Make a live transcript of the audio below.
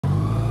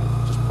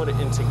put it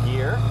into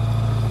gear.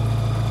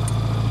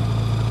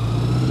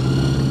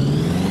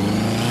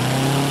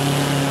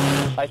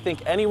 I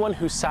think anyone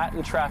who sat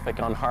in traffic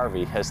on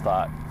Harvey has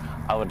thought,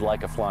 I would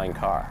like a flying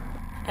car.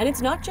 And it's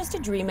not just a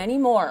dream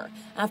anymore.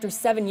 After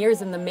 7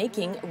 years in the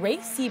making, Ray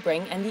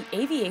Seibring and the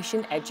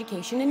Aviation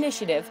Education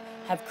Initiative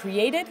have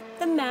created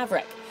the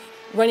Maverick.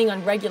 Running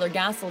on regular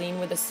gasoline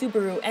with a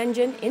Subaru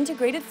engine,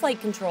 integrated flight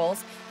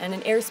controls, and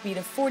an airspeed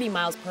of 40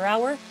 miles per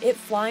hour, it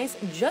flies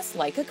just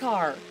like a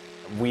car.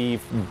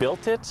 We've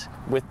built it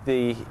with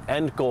the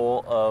end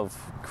goal of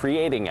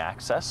creating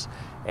access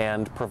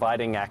and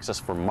providing access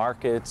for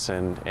markets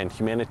and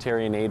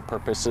humanitarian aid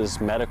purposes,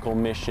 medical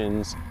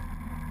missions.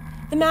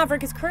 The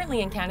Maverick is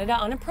currently in Canada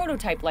on a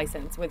prototype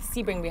license, with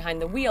Seibring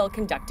behind the wheel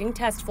conducting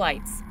test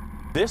flights.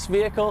 This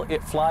vehicle,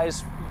 it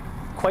flies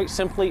quite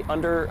simply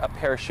under a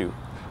parachute.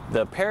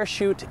 The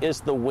parachute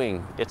is the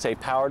wing. It's a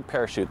powered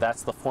parachute.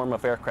 That's the form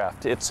of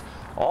aircraft. It's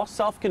all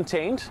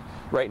self-contained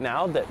right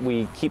now, that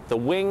we keep the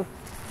wing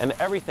and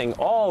everything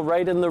all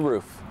right in the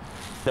roof.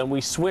 Then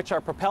we switch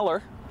our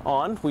propeller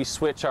on, we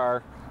switch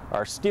our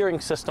steering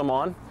system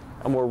on,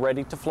 and we're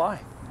ready to fly.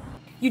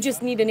 You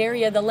just need an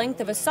area the length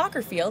of a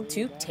soccer field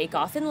to take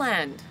off and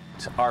land.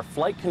 Our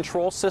flight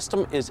control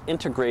system is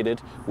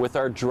integrated with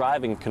our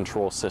driving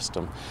control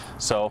system.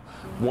 So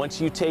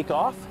once you take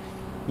off,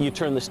 you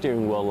turn the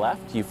steering wheel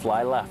left, you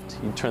fly left.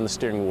 You turn the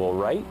steering wheel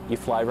right, you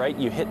fly right.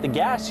 You hit the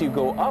gas, you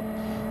go up.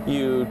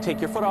 You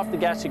take your foot off the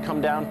gas, you come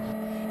down.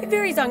 It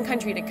varies on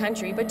country to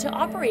country, but to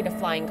operate a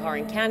flying car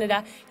in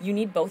Canada, you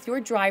need both your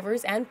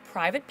driver's and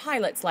private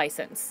pilot's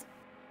license.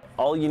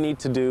 All you need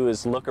to do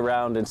is look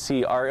around and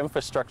see our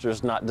infrastructure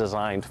is not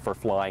designed for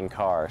flying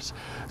cars.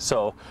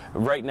 So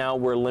right now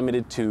we're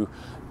limited to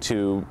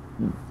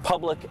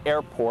public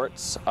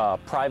airports,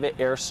 private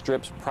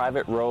airstrips,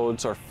 private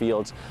roads or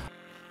fields.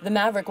 The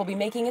Maverick will be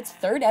making its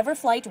third ever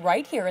flight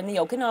right here in the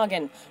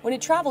Okanagan when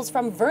it travels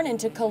from Vernon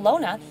to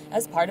Kelowna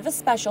as part of a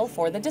special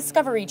for the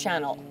Discovery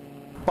Channel.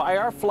 By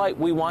our flight,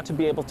 we want to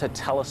be able to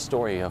tell a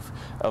story of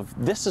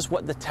this is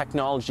what the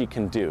technology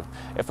can do.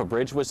 If a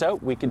bridge was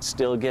out, we could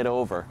still get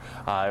over.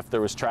 If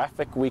there was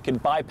traffic, we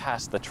could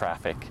bypass the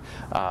traffic.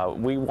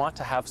 We want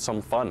to have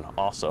some fun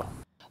also.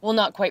 Well,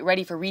 not quite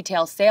ready for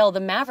retail sale, the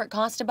Maverick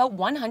cost about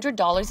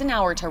 $100 an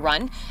hour to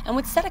run and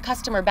would set a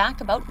customer back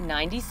about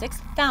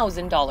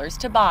 $96,000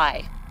 to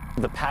buy.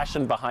 The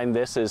passion behind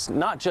this is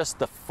not just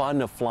the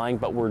fun of flying,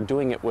 but we're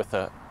doing it with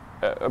a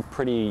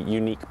pretty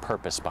unique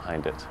purpose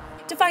behind it.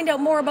 To find out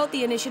more about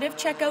the initiative,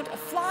 check out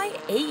flyaei.com.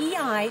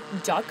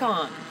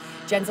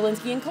 Jen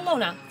Zielinski in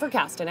Kelowna for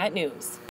Castanet News.